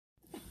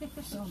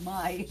So am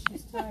I.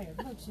 She's tired.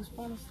 Look, she's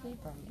falling asleep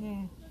on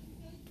me.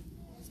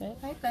 Yeah. Say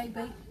Hi,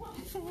 baby.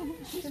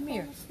 Come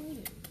here.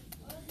 asleep.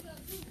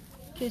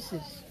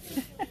 Kisses.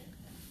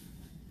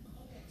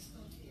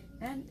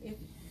 And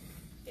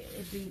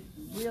it'd be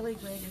really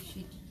great if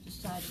she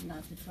decided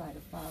not to try to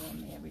follow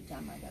me every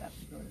time I got up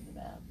to go to the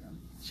bathroom.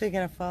 She's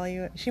gonna follow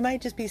you. She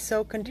might just be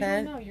so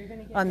content No, you're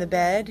gonna get on the your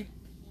bed. rhythm.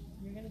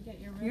 You're gonna get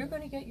your rhythm. You're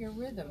going to get your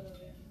rhythm.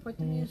 Put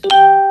the music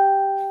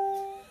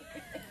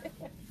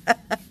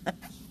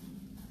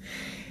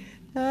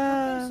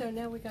Ah, So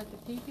now we got the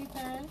pee-pee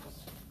pants.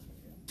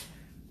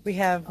 we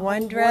have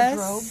one whole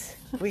dress.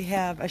 We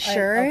have a Of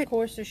shirt.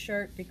 course a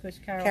shirt because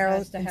Carol Carol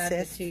has to have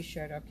insists. the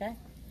t-shirt, okay?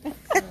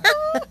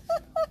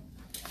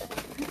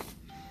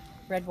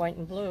 Red, white,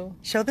 and blue.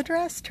 Show the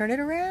dress. Turn it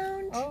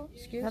around. Oh,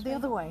 excuse Now me. the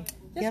other way.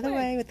 The other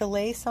way with the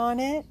lace on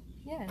it.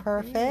 Yeah. there it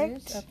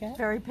Perfect. is, Okay.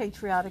 Very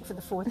patriotic for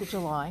the 4th of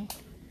July.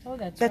 Oh,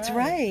 That's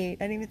right.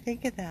 I didn't even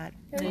think of that.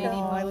 There we Oh, go.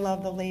 I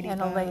love the ladybug.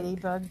 And a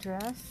ladybug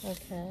dress.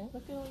 Okay.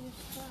 Look at all your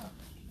stuff.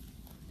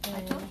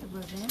 I told the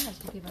Rosanna's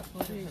to give up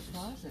part of her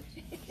closet.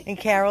 And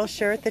Carol's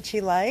shirt that she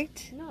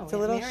liked. No, It's a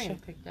little Marion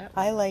shirt. picked that.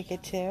 I like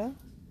it too.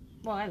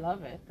 Well, I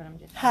love it, but I'm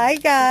just. Hi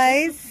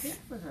guys. Big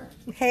for her.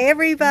 Hey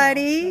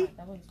everybody.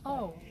 That one's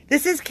Oh,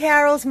 This is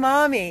Carol's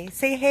mommy.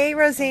 Say hey,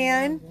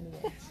 Roseanne.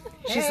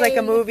 She's like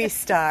a movie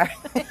star.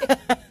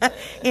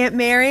 Aunt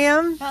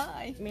Miriam.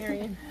 hi.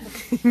 Marion.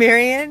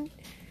 Marion.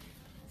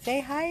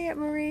 Say hi, Aunt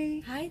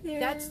Marie. Hi there.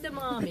 That's the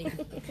mommy.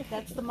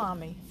 That's the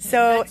mommy.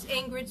 So, That's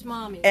Ingrid's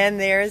mommy. and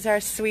there's our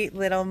sweet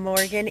little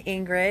Morgan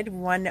Ingrid,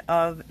 one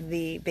of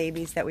the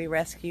babies that we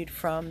rescued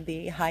from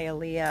the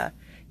Hialeah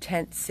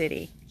tent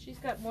city. She's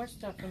got more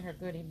stuff in her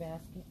goodie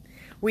basket.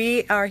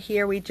 We are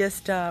here.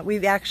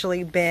 We've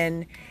actually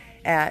been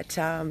at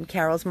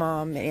Carol's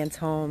mom, Aunt's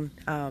home,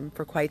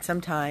 for quite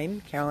some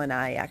time. Carol and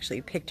I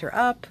actually picked her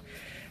up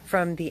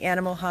from the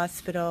animal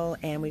hospital,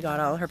 and we got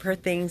all her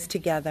things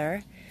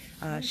together.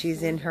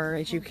 She's in her,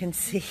 as you can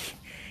see,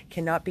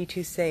 cannot be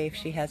too safe.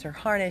 She has her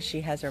harness.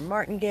 She has her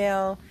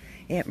martingale.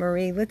 Aunt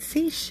Marie, let's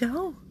see.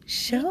 Show.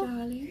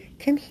 Darling.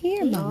 Come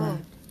here,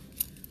 Mama.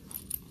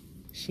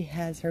 She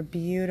has her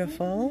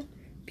beautiful,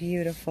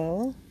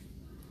 beautiful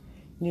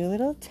new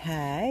little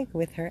tag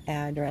with her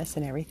address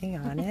and everything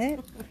on it.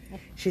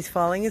 She's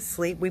falling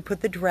asleep. We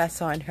put the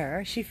dress on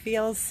her. She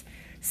feels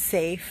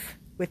safe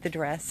with the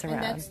dress around.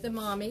 And that's the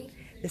mommy.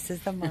 This is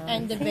the mom.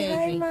 And the Say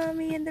hi, baby.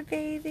 Mommy and the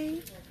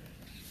baby.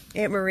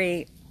 Aunt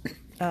Marie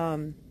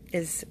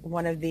is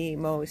one of the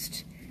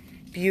most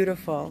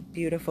beautiful,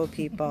 beautiful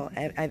people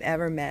I've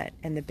ever met,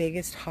 and the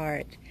biggest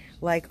heart.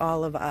 Like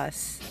all of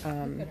us,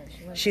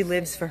 she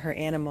lives for her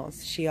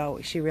animals. She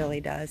really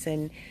does,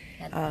 and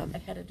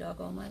I've had a dog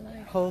all my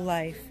life. whole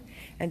life.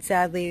 And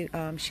sadly,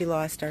 she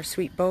lost our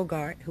sweet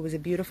Bogart, who was a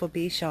beautiful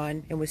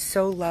Bichon and was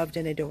so loved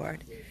and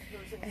adored.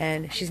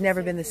 And she's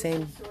never been the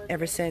same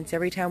ever since.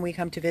 Every time we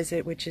come to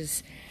visit, which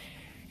is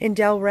in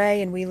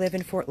Delray, and we live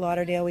in Fort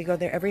Lauderdale, we go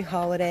there every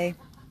holiday,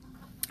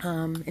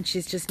 and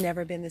she's just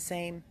never been the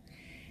same.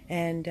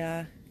 And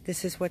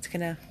this is what's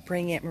going to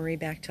bring Aunt Marie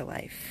back to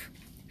life,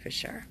 for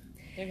sure.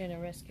 They're going to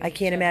rescue I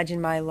can't each other.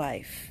 imagine my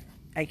life.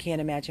 I can't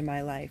imagine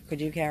my life.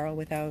 Could you, Carol,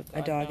 without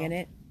a dog no. in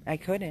it? I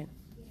couldn't.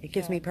 It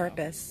gives me God, no.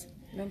 purpose.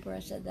 Remember I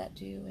said that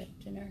to you at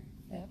dinner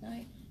that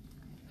night?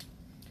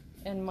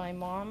 And my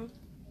mom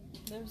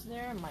lives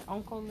there, and my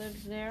uncle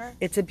lives there.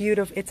 It's a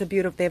beautiful,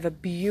 they have a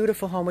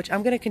beautiful home, which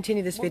I'm going to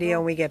continue this video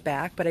when we get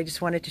back, but I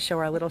just wanted to show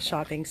our little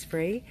shopping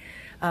spree.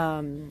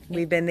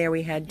 We've been there,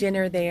 we had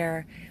dinner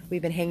there,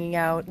 we've been hanging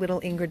out.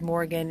 Little Ingrid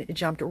Morgan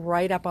jumped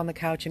right up on the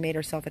couch and made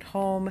herself at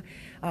home.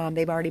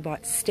 They've already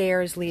bought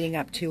stairs leading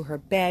up to her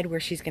bed where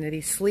she's going to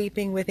be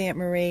sleeping with Aunt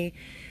Marie.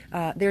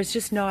 There's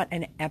just not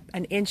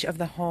an inch of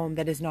the home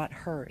that is not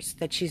hers,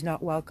 that she's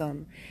not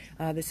welcome.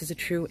 This is a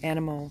true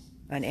animal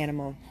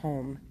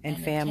home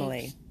and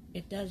family.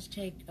 It does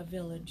take a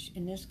village.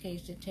 In this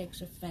case, it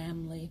takes a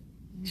family.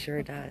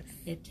 Sure does.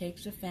 It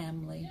takes a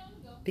family.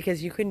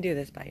 Because you couldn't do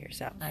this by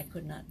yourself. I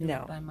could not do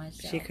No, it by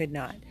myself. she could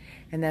not.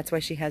 And that's why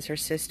she has her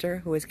sister,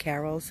 who is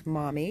Carol's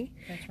mommy,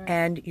 That's right.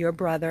 and your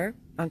brother,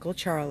 Uncle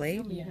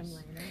Charlie. Yes.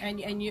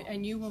 And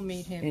you will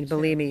meet him. And too.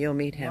 believe me, you'll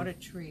meet What him. a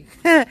treat.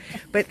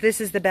 But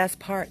this is the best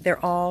part.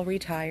 They're all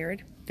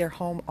retired. They're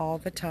home all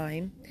the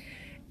time.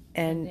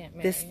 And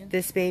Aunt this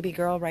Marion. baby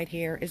girl right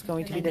here is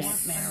going to be the And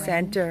Aunt Marion.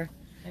 center,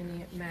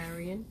 And Aunt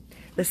Marion.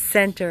 the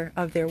center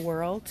of their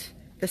world,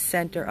 the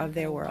center of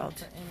their world.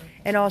 For anything.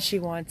 And all she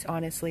wants,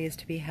 honestly, is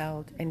to be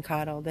held and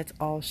coddled. That's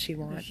all she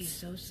wants. She's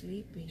so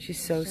sleepy. She's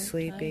so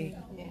sleepy.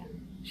 tired. Yeah.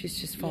 She's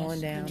just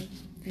falling Yes, down.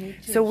 me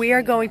too, So we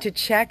are sweetheart. going to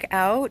check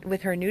out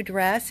with her new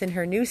dress and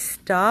her new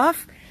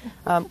stuff.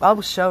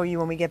 I'll show you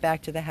when we get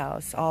back to the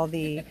house all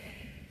the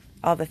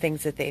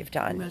things that they've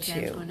done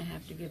Roseanne's too. going to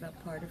have to give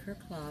up part of her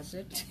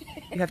closet.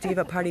 You have to give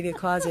up part of your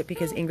closet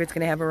because Ingrid's going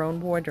to have her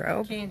own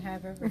wardrobe. Can't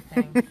have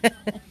everything.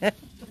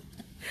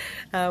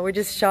 We're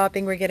just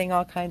shopping. We're getting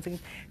all kinds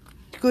of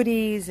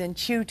goodies and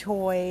chew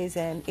toys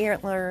and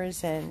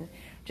antlers and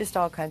just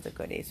all kinds of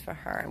goodies for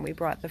her. And we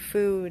brought the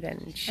food,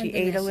 and she And the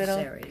ate a little.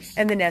 necessaries.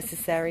 And the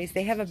necessaries.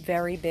 They have a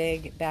very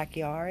big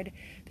backyard.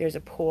 There's a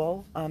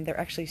pool. They're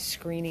actually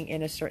screening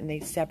in a certain, they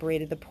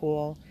separated the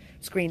pool,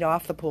 screened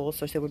off the pool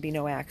so there would be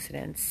no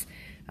accidents.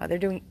 They're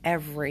doing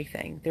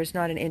everything. There's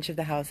not an inch of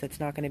the house that's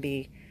not going to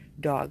be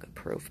dog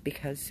proof,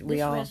 because we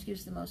This all...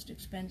 rescue's the most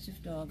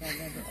expensive dog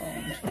I've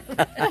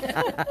ever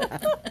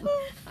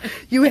owned.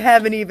 You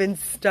haven't even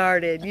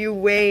started. You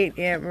wait,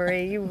 Aunt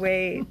Marie, you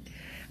wait.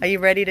 Are you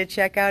ready to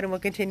check out, and we'll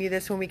continue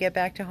this when we get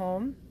back to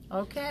home?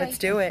 Okay. Let's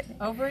do it.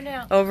 Over and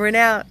out. Over and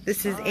out.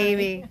 This is All right.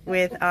 Amy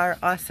with our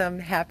awesome,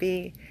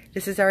 happy...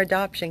 This is our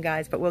adoption,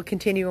 guys, but we'll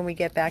continue when we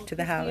get back to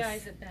the house. The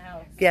eyes at the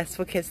house. Yes,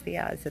 we'll kiss the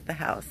eyes at the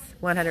house.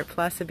 100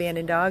 plus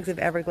abandoned dogs of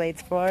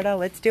Everglades, Florida.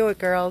 Let's do it,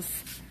 girls.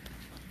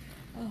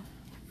 Oh.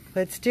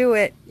 Let's do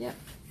it. Yep.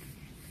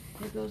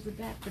 Here goes the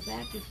back. The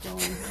back is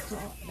going.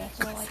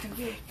 That's all I can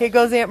do. Here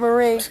goes Aunt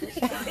Marie.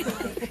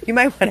 You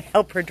might want to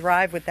help her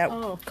drive with that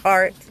Oh.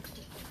 cart.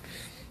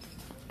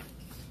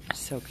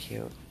 So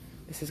cute.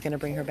 This is going to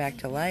bring her back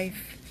to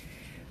life.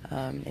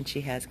 And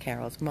she has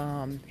Carol's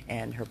mom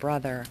and her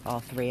brother,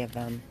 all three of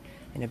them,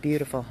 in a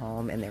beautiful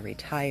home, and they're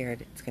retired.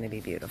 It's going to be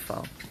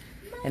beautiful.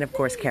 And of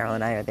course, Carol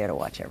and I are there to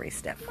watch every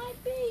step. My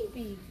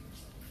baby.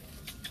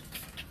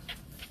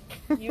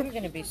 You're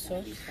going to be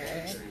so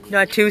spoiled.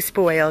 Not too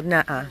spoiled,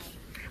 nuh-uh.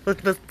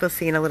 We'll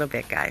see in a little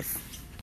bit, guys.